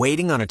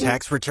Waiting on a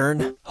tax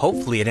return?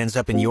 Hopefully it ends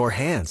up in your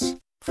hands.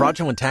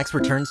 Fraudulent tax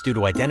returns due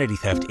to identity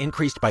theft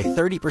increased by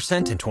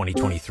 30% in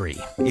 2023.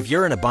 If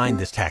you're in a bind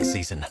this tax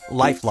season,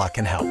 LifeLock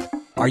can help.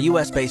 Our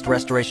U.S.-based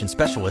restoration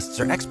specialists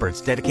are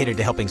experts dedicated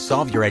to helping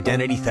solve your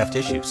identity theft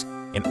issues.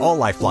 And all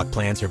LifeLock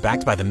plans are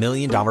backed by the $1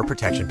 Million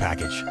Protection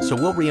Package. So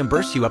we'll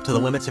reimburse you up to the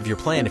limits of your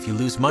plan if you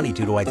lose money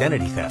due to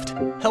identity theft.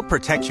 Help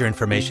protect your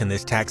information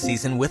this tax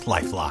season with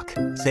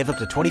LifeLock. Save up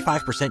to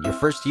 25% your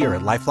first year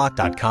at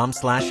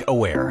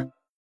LifeLock.com/aware.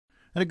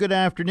 And a good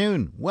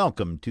afternoon.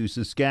 Welcome to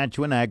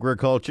Saskatchewan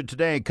Agriculture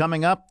Today.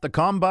 Coming up, the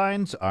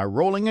combines are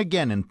rolling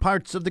again in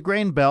parts of the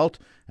grain belt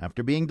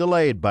after being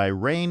delayed by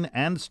rain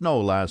and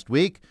snow last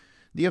week.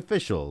 The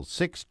official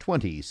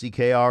 620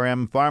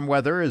 CKRM farm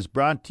weather is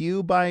brought to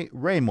you by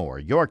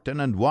Raymore,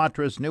 Yorkton and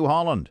Watrous, New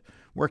Holland,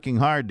 working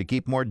hard to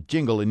keep more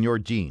jingle in your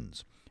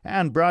jeans.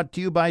 And brought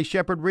to you by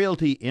Shepherd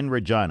Realty in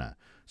Regina,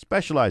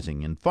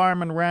 specializing in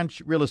farm and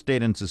ranch real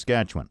estate in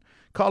Saskatchewan.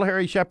 Call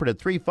Harry Shepherd at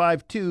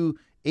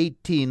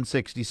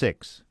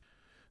 352-1866.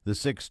 The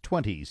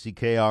 620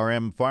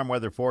 CKRM farm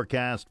weather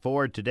forecast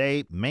for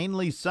today,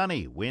 mainly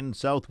sunny, wind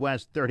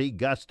southwest 30,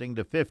 gusting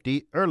to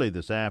 50 early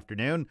this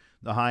afternoon,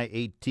 the high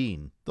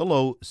 18, the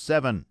low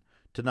 7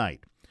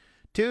 tonight.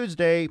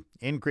 Tuesday,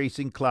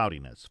 increasing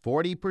cloudiness,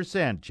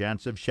 40%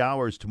 chance of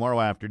showers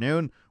tomorrow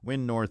afternoon,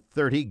 wind north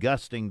 30,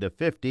 gusting to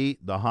 50,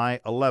 the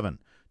high 11.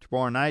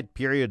 Tomorrow night,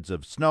 periods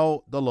of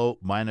snow, the low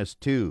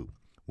 -2.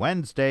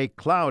 Wednesday,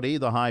 cloudy,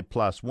 the high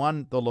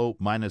 +1, the low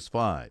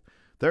 -5.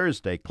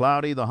 Thursday,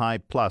 cloudy, the high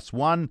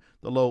 +1,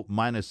 the low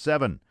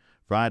 -7.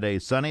 Friday,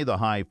 sunny, the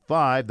high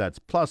 5, that's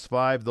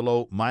 +5, the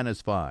low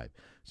 -5.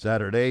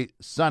 Saturday,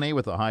 sunny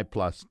with a high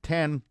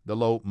 +10, the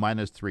low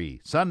 -3.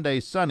 Sunday,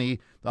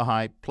 sunny, the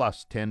high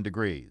 +10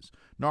 degrees.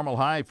 Normal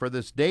high for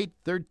this date,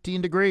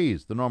 13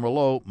 degrees, the normal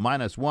low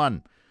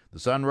 -1. The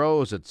sun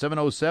rose at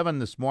 7:07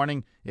 this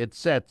morning. It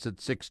sets at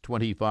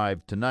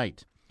 6:25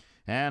 tonight.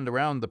 And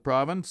around the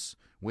province,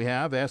 we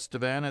have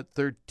Estevan at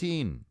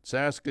 13,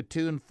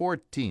 Saskatoon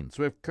 14,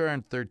 Swift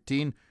Current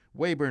 13,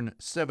 Weyburn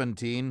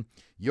 17,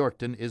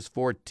 Yorkton is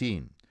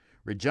 14.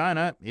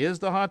 Regina is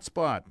the hot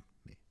spot.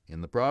 In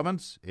the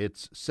province,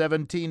 it's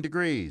 17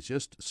 degrees,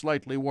 just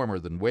slightly warmer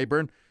than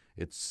Weyburn.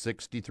 It's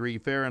 63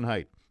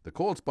 Fahrenheit. The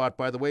cold spot,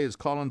 by the way, is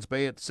Collins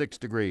Bay at 6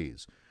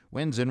 degrees.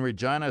 Winds in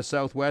Regina,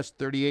 southwest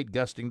 38,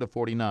 gusting to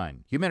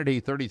 49.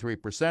 Humidity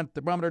 33%,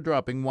 thermometer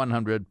dropping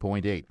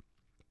 100.8.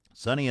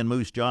 Sunny in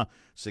Moose Jaw,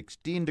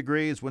 16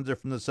 degrees. Winds are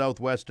from the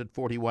southwest at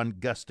 41,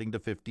 gusting to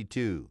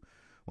 52.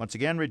 Once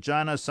again,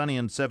 Regina, sunny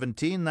and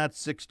 17. That's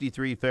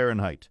 63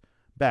 Fahrenheit.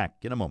 Back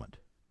in a moment.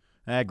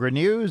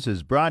 Agri-News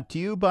is brought to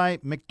you by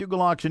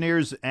McDougall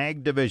Auctioneers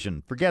Ag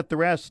Division. Forget the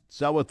rest,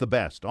 sell with the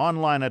best.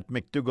 Online at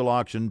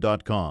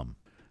mcdougallauction.com.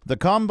 The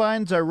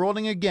combines are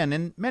rolling again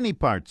in many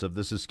parts of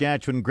the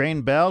Saskatchewan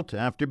grain belt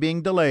after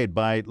being delayed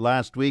by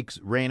last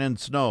week's rain and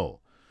snow.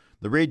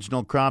 The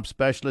regional crop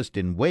specialist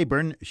in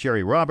Weyburn,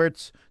 Sherry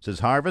Roberts,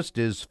 says harvest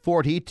is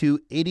 40 to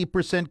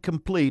 80%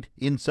 complete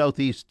in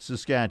southeast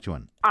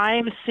Saskatchewan.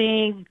 I'm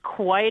seeing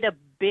quite a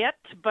bit,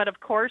 but of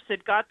course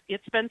it's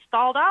been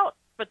stalled out.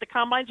 But the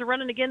combines are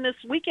running again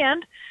this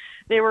weekend.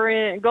 They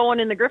were going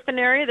in the Griffin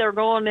area, they were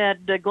going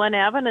at Glen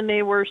Avon, and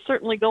they were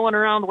certainly going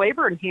around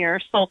Weyburn here.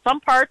 So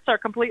some parts are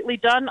completely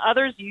done.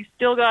 Others, you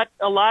still got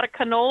a lot of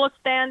canola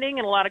standing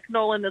and a lot of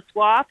canola in the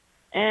swath.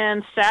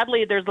 And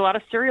sadly, there's a lot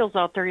of cereals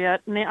out there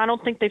yet, and I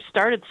don't think they've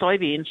started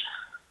soybeans.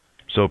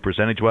 So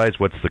percentage-wise,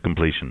 what's the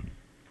completion?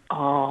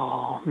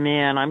 Oh,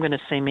 man, I'm going to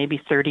say maybe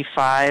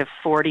 35,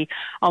 40,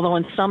 although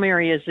in some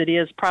areas it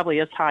is probably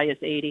as high as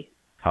 80.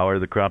 How are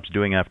the crops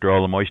doing after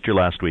all the moisture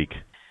last week?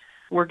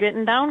 We're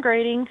getting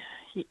downgrading.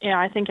 Yeah,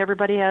 I think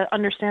everybody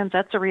understands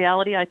that's a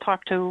reality. I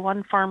talked to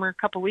one farmer a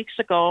couple weeks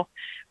ago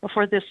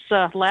before this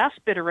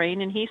last bit of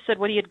rain, and he said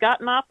what he had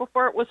gotten off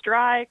before it was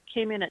dry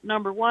came in at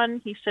number 1.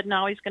 He said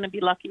now he's going to be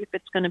lucky if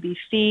it's going to be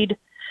feed.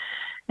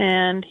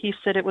 And he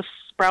said it was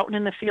sprouting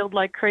in the field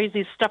like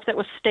crazy, stuff that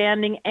was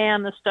standing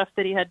and the stuff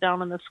that he had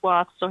down in the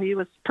swath. So he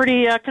was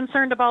pretty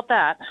concerned about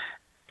that.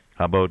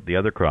 How about the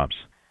other crops?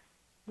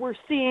 We're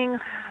seeing,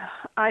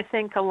 I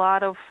think, a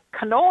lot of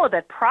canola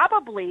that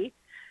probably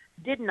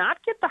did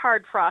not get the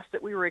hard frost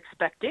that we were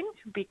expecting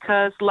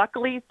because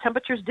luckily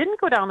temperatures didn't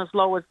go down as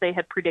low as they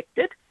had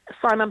predicted.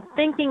 So I'm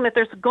thinking that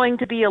there's going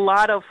to be a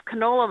lot of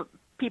canola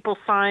people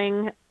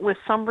sighing with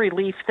some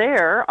relief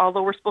there,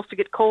 although we're supposed to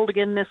get cold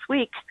again this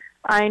week.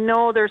 I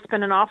know there's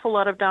been an awful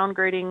lot of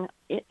downgrading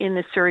in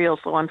the cereals,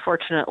 though,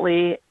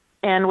 unfortunately.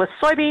 And with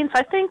soybeans,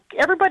 I think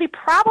everybody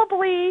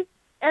probably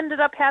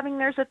ended up having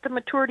theirs at the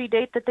maturity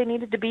date that they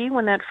needed to be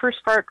when that first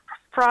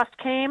frost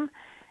came.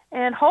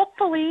 And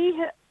hopefully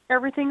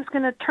everything's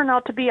going to turn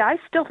out to be, I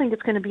still think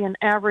it's going to be an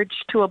average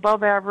to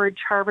above average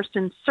harvest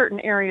in certain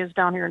areas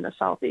down here in the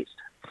southeast.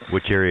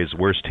 Which area is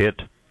worst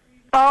hit?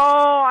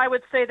 Oh, I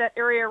would say that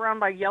area around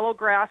by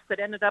Yellowgrass that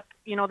ended up,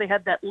 they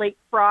had that late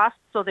frost,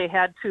 so they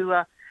had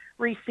to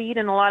reseed,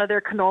 and a lot of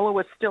their canola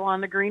was still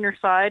on the greener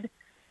side.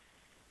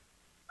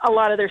 A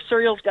lot of their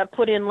cereals got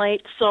put in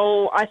late,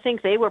 so I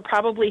think they were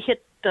probably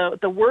hit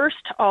the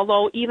worst,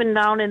 although even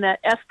down in that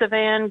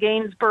Estevan,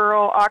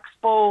 Gainsborough,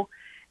 Oxbow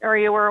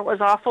area where it was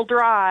awful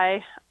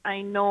dry,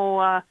 I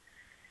know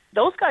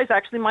those guys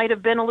actually might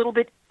have been a little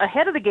bit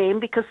ahead of the game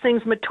because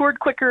things matured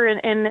quicker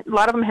and a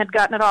lot of them had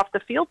gotten it off the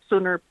field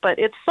sooner. But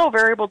it's so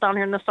variable down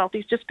here in the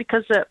southeast just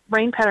because the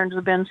rain patterns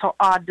have been so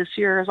odd this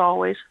year as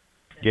always.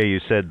 Yeah, you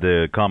said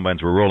the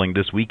combines were rolling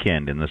this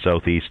weekend in the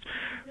southeast.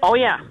 Oh,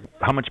 yeah.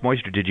 How much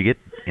moisture did you get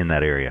in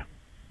that area?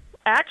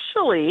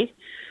 Actually,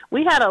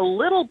 we had a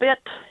little bit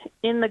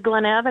in the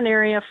Glenavon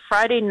area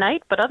Friday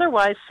night, but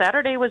otherwise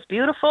Saturday was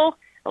beautiful.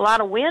 A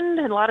lot of wind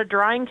and a lot of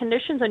drying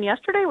conditions, and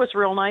yesterday was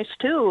real nice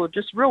too,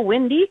 just real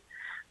windy.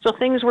 So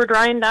things were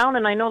drying down,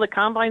 and I know the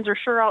combines are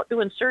sure out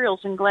doing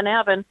cereals in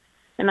Glenavon.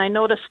 And I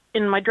noticed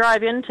in my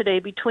drive-in today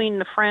between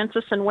the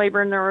Francis and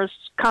Weyburn, there was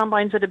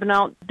combines that had been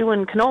out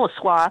doing canola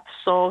swaths,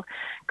 so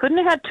couldn't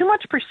have had too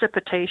much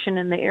precipitation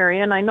in the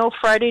area. And I know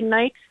Friday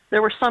night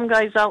there were some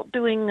guys out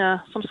doing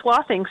some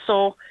swathing,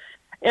 so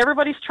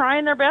everybody's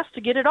trying their best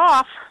to get it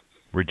off.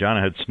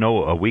 Regina had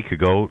snow a week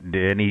ago.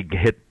 Did any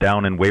hit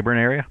down in Weyburn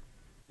area?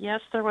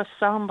 Yes, there was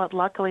some, but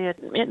luckily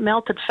it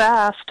melted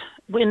fast.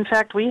 In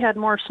fact, we had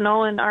more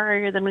snow in our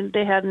area than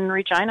they had in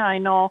Regina. I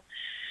know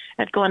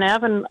at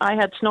Glenavon, I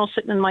had snow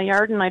sitting in my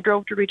yard, and I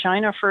drove to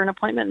Regina for an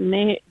appointment,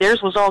 and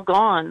theirs was all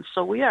gone.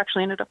 So we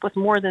actually ended up with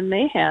more than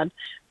they had.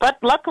 But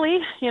luckily,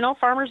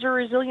 farmers are a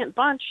resilient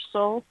bunch,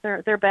 so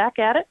they're back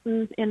at it,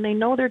 and they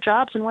know their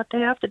jobs and what they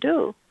have to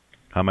do.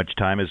 How much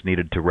time is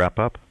needed to wrap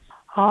up?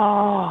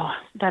 Oh,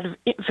 that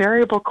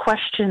variable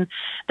question.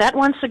 That,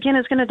 once again,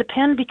 is going to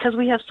depend because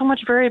we have so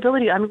much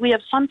variability. I mean, we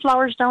have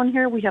sunflowers down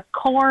here. We have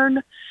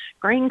corn,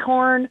 green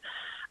corn.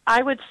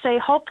 I would say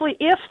hopefully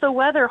if the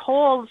weather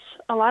holds,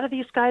 a lot of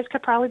these guys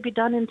could probably be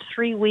done in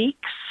 3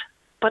 weeks.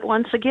 But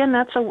once again,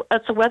 that's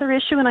a weather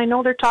issue, and I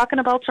know they're talking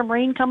about some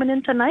rain coming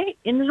in tonight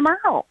and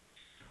tomorrow.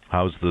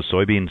 How's the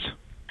soybeans?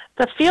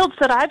 The fields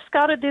that I've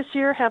scouted this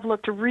year have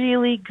looked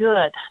really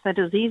good. The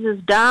disease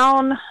is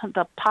down,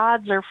 the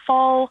pods are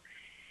full,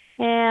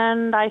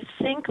 and I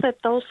think that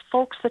those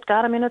folks that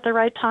got them in at the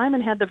right time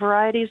and had the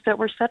varieties that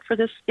were set for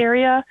this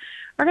area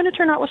are going to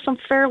turn out with some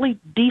fairly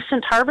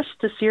decent harvests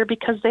this year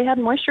because they had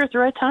moisture at the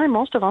right time,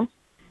 most of them.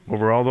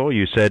 Overall, though,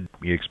 you said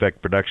you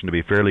expect production to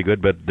be fairly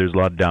good, but there's a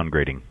lot of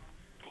downgrading.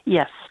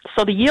 Yes.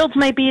 So the yields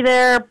may be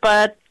there,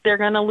 but they're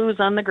going to lose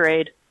on the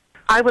grade.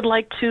 I would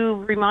like to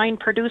remind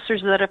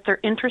producers that if they're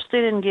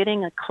interested in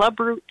getting a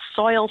clubroot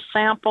soil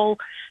sample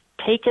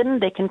taken,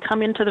 they can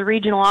come into the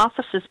regional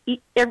offices.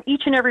 Each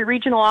and every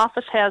regional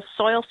office has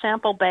soil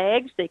sample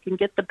bags. They can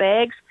get the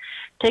bags,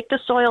 take the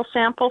soil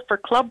sample for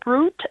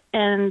clubroot,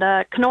 and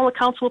Canola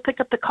Council will pick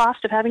up the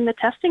cost of having the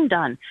testing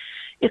done.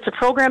 It's a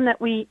program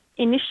that we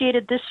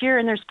initiated this year,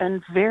 and there's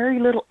been very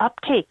little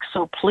uptake.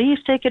 So please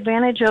take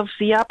advantage of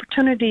the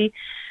opportunity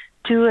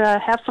to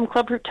have some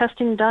clubroot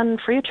testing done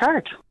free of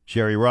charge.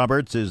 Sherry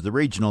Roberts is the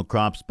regional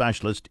crop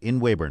specialist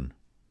in Weyburn.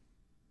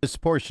 This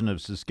portion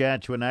of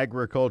Saskatchewan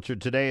Agriculture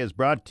Today is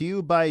brought to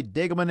you by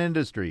Degelman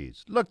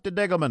Industries. Look to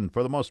Degelman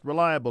for the most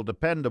reliable,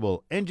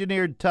 dependable,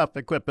 engineered tough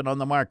equipment on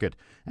the market.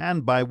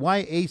 And by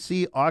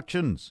YAC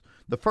Auctions,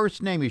 the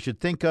first name you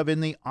should think of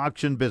in the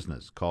auction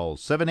business. Call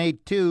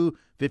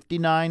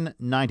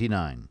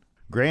 782-5999.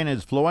 Grain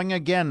is flowing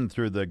again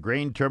through the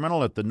grain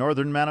terminal at the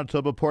northern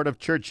Manitoba port of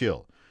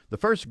Churchill. The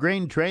first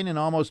grain train in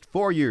almost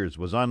 4 years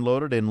was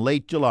unloaded in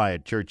late July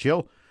at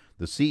Churchill.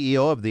 The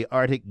CEO of the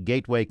Arctic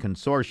Gateway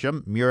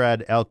Consortium,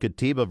 Murad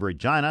Al-Khatib of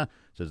Regina,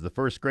 says the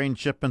first grain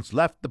shipments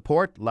left the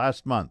port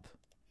last month.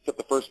 Took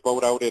the first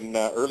boat out in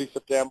early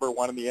September,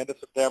 one in the end of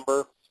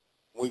September.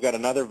 We've got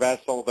another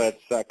vessel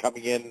that's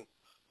coming in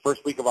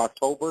first week of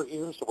October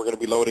here, so we're going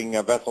to be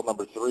loading vessel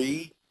number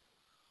 3.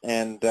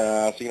 And,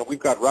 we've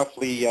got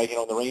roughly,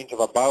 in the range of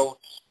about,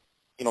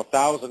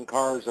 1,000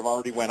 cars have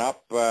already went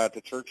up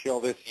to Churchill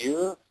this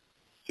year.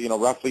 So,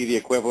 roughly the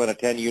equivalent of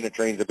 10 unit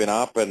trains have been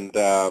up, and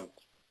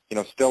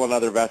still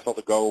another vessel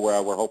to go.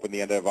 We're hoping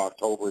the end of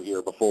October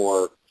here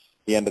before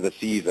the end of the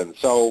season.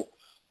 So,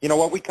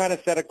 we kind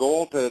of set a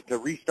goal to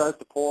restart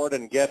the port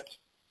and get,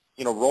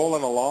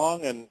 rolling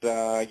along, and,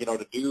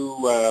 to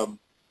do,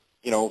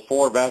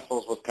 4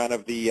 vessels was kind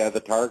of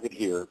the target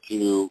here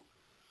to,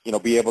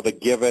 be able to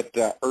give it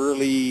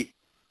early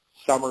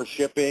summer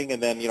shipping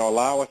and then,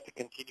 allow us to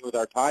continue with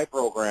our tie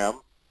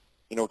program,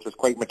 which was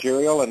quite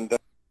material. And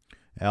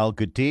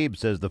Al-Khatib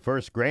says the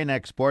first grain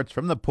exports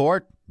from the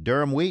port,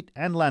 Durham wheat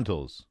and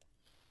lentils.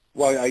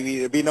 Well, I mean,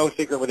 it'd be no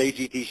secret with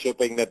AGT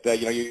shipping that,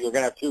 you're going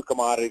to have 2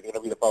 commodities going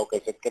to be the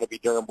focus. It's going to be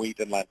Durham wheat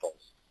and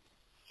lentils.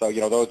 So,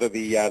 those are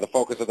the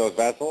focus of those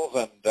vessels,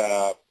 and,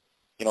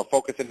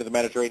 focus into the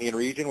Mediterranean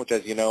region, which,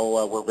 as you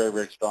know, we're very,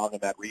 very strong in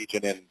that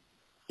region in,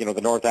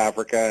 the North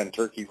Africa and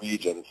Turkey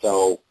region.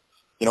 So,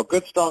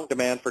 good, strong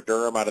demand for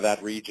Durham out of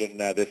that region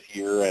this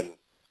year. And,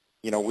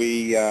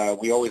 we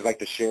always like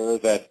to share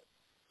that,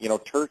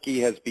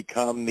 Turkey has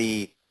become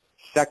the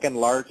second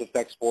largest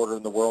exporter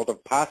in the world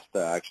of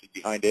pasta, actually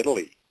behind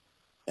Italy.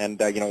 And,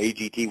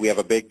 AGT, we have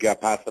a big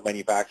pasta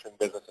manufacturing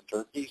business in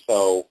Turkey.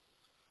 So,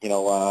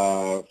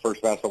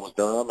 first vessel was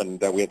Durham, and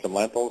we had some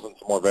lentils and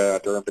some more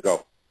Durham to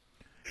go.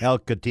 El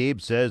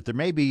Khatib says there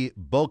may be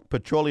bulk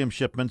petroleum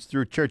shipments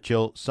through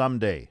Churchill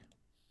someday.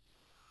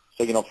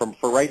 So,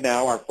 for right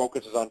now, our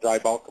focus is on dry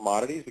bulk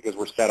commodities because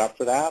we're set up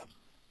for that.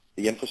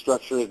 The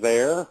infrastructure is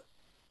there,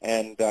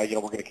 and, we're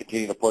going to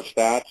continue to push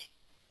that.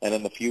 And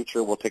in the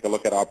future, we'll take a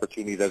look at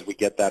opportunities as we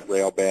get that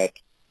rail bed,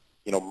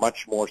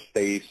 much more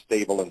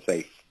stable and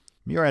safe.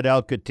 Murad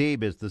El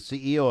Khatib is the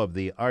CEO of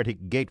the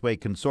Arctic Gateway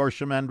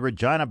Consortium and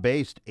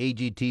Regina-based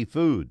AGT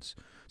Foods.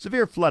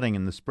 Severe flooding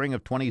in the spring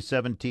of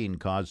 2017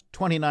 caused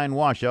 29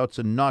 washouts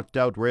and knocked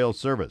out rail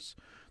service.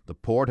 The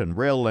port and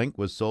rail link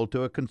was sold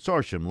to a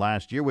consortium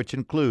last year, which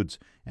includes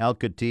El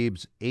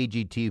Khatib's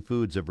AGT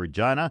Foods of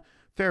Regina,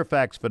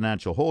 Fairfax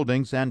Financial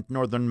Holdings, and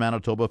Northern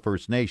Manitoba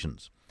First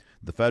Nations.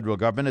 The federal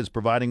government is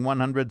providing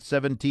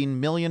 $117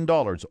 million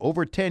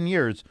over 10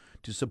 years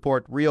to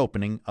support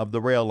reopening of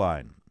the rail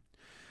line.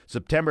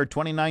 September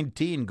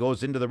 2019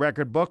 goes into the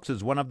record books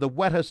as one of the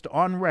wettest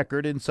on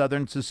record in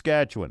southern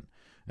Saskatchewan.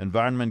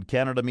 Environment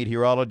Canada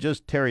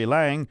meteorologist Terry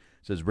Lang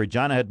says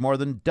Regina had more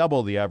than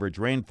double the average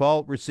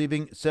rainfall,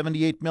 receiving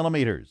 78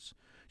 millimeters.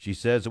 She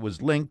says it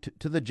was linked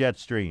to the jet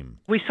stream.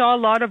 We saw a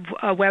lot of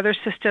weather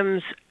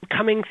systems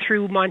coming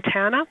through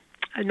Montana,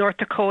 North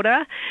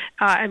Dakota,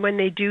 and when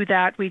they do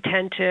that, we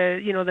tend to,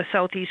 the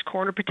southeast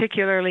corner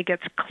particularly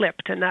gets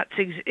clipped, and that's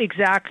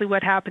exactly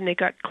what happened. They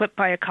got clipped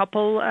by a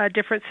couple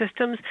different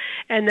systems,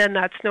 and then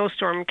that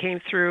snowstorm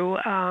came through,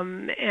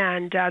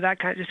 and that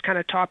kind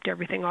of topped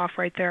everything off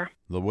right there.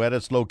 The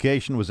wettest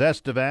location was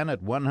Estevan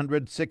at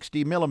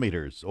 160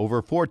 millimeters,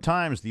 over 4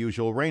 times the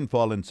usual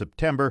rainfall in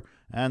September,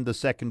 and the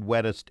second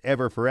wettest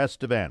ever for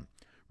Estevan.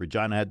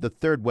 Regina had the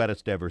third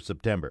wettest ever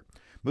September.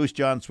 Moose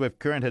Jaw and Swift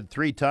Current had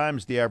 3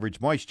 times the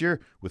average moisture,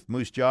 with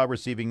Moose Jaw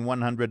receiving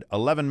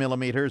 111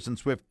 millimeters and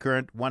Swift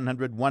Current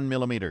 101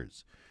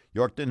 millimeters.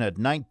 Yorkton had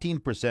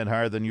 19%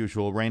 higher than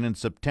usual rain in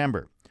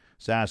September.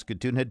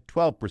 Saskatoon had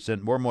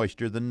 12% more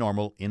moisture than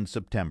normal in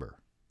September.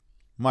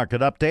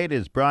 Market Update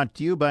is brought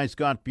to you by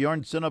Scott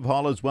Bjornson of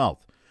Hall's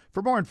Wealth.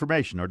 For more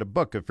information or to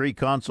book a free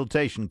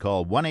consultation,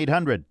 call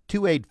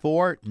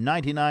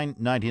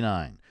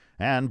 1-800-284-9999.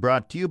 And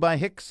brought to you by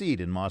Hick Seed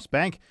in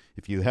Mossbank.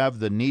 If you have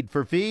the need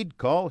for feed,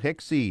 call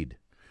Hick Seed.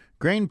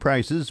 Grain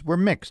prices were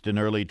mixed in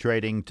early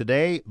trading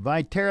today.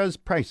 Viterra's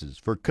prices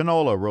for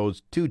canola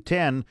rose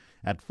 $2.10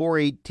 at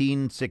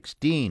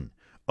 $4.1816.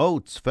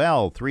 Oats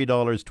fell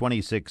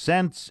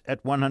 $3.26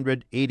 at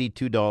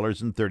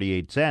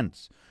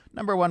 $182.38.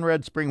 Number 1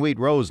 red spring wheat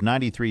rose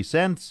 93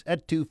 cents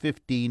at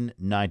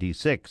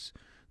 $215.96.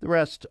 The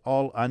rest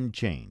all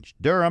unchanged.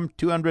 Durham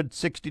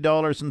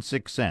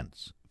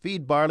 $260.06.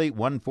 Feed barley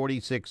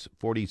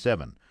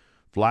 $146.47.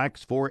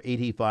 Flax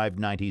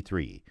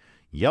 $485.93.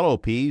 Yellow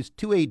peas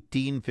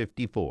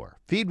 $218.54.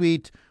 Feed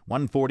wheat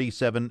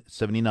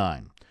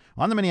 $147.79.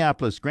 On the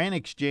Minneapolis Grain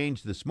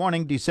Exchange this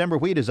morning, December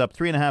wheat is up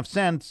 3.5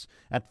 cents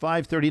at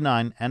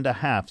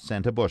 $5.39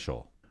 cents a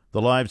bushel.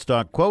 The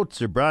livestock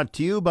quotes are brought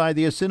to you by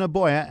the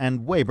Assiniboia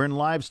and Weyburn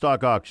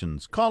Livestock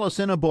Auctions. Call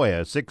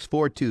Assiniboia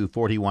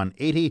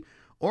 642-4180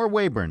 or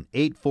Weyburn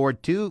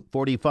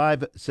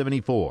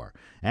 842-4574.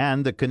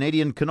 And the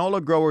Canadian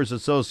Canola Growers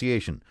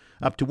Association.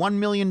 Up to $1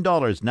 million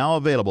now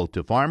available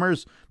to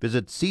farmers.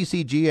 Visit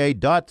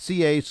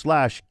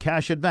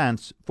ccga.ca/cash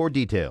advance for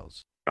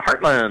details.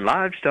 Heartland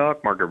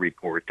Livestock Market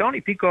Report.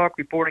 Tony Peacock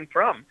reporting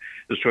from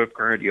the Swift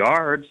Current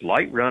Yards.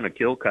 Light run of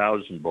kill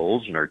cows and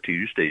bulls in our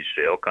Tuesday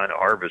sale. Kind of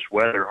harvest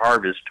weather,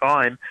 harvest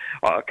time.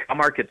 Cow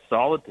market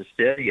solid to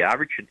steady,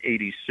 averaging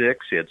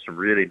 86. You had some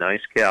really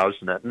nice cows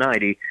in that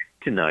 90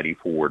 to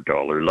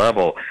 $94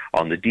 level.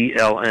 On the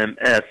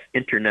DLMS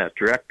Internet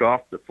Direct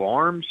Off the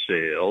Farm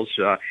sales,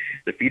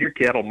 the feeder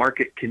cattle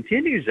market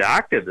continues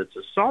active. It's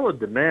a solid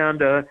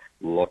demand,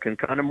 looking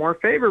kind of more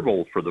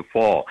favorable for the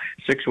fall.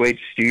 6-weight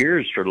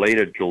steers for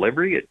later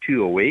delivery at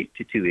 $208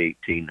 to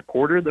 $218 a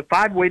quarter. The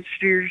 5-weight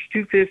steers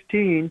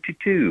 $215 to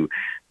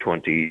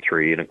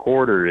 $223 and a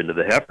quarter. Into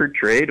the heifer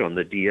trade on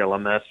the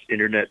DLMS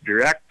Internet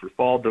Direct for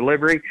fall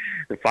delivery.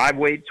 The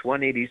 5-weights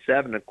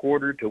 $187 a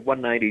quarter to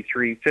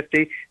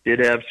 $193.50. Did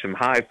have some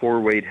high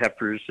 4-weight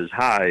heifers as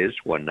high as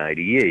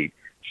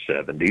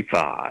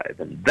 $198.75.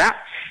 And that's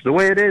the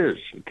way it is.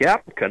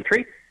 Cap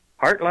Country,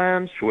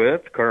 Heartland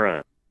Swift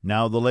Current.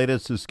 Now the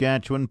latest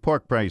Saskatchewan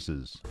pork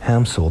prices.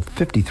 Ham sold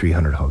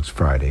 5,300 hogs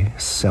Friday,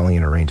 selling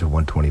in a range of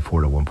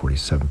 124 to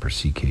 147 per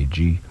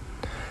CKG.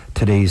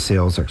 Today's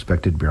sales are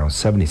expected to be around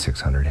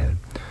 7,600 head,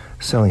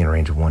 selling in a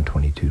range of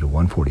 122 to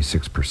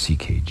 146 per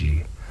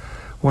CKG.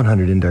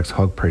 100 index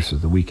hog prices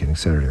of the week ending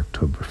Saturday,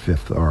 October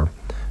 5th are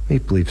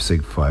Maple Leaf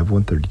Sig 5,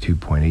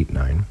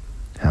 132.89,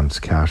 Hams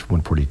Cash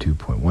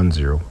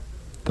 142.10,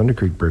 Thunder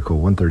Creek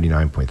Brickle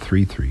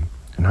 139.33,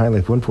 and High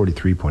Life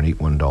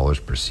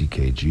 $143.81 per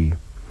CKG.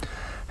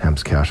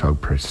 Ham's cash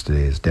hog price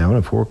today is down,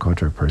 and forward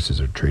contract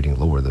prices are trading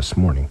lower this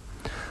morning.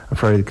 On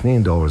Friday, the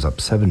Canadian dollar is up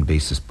 7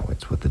 basis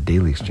points, with the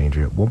daily exchange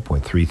rate at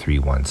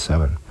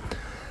 1.3317.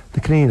 The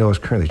Canadian dollar is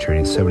currently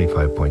trading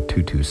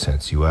 75.22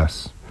 cents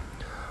U.S.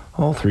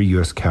 All three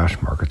U.S. cash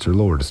markets are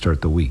lower to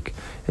start the week,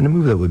 in a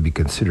move that would be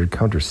considered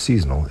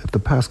counter-seasonal if the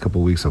past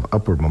couple weeks of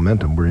upward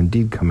momentum were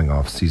indeed coming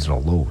off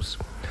seasonal lows.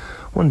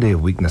 One day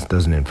of weakness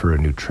doesn't infer a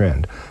new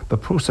trend,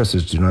 but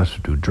processors do not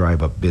have to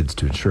drive up bids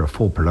to ensure a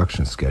full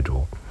production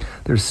schedule.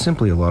 There's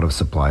simply a lot of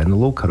supply, and the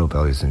low cutout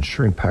value is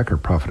ensuring packer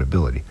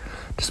profitability,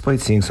 despite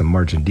seeing some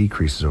margin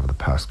decreases over the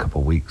past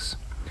couple weeks.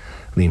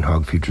 Lean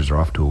hog futures are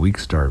off to a weak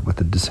start, with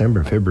the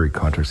December and February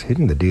contracts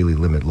hitting the daily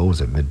limit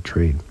lows at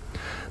mid-trade.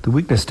 The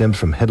weakness stems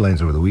from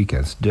headlines over the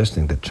weekend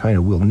suggesting that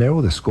China will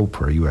narrow the scope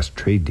for a U.S.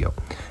 trade deal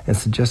and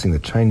suggesting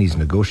that Chinese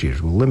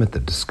negotiators will limit the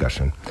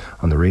discussion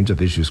on the range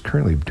of issues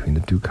currently between the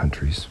two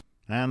countries.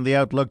 And the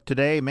outlook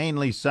today,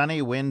 mainly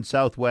sunny, wind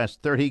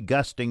southwest 30,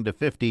 gusting to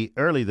 50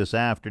 early this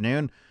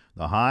afternoon.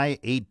 The high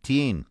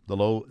 18, the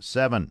low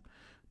 7.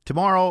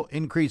 Tomorrow,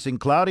 increasing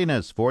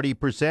cloudiness,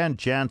 40%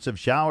 chance of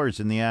showers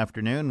in the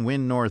afternoon,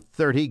 wind north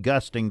 30,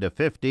 gusting to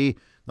 50.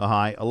 The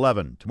high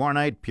 11. Tomorrow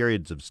night,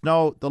 periods of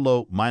snow, the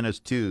low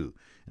 -2.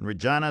 In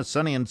Regina,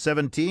 sunny and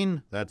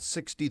 17, that's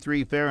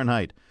 63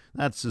 Fahrenheit.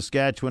 That's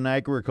Saskatchewan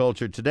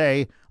Agriculture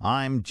Today.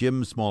 I'm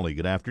Jim Smalley.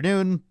 Good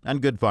afternoon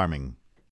and good farming.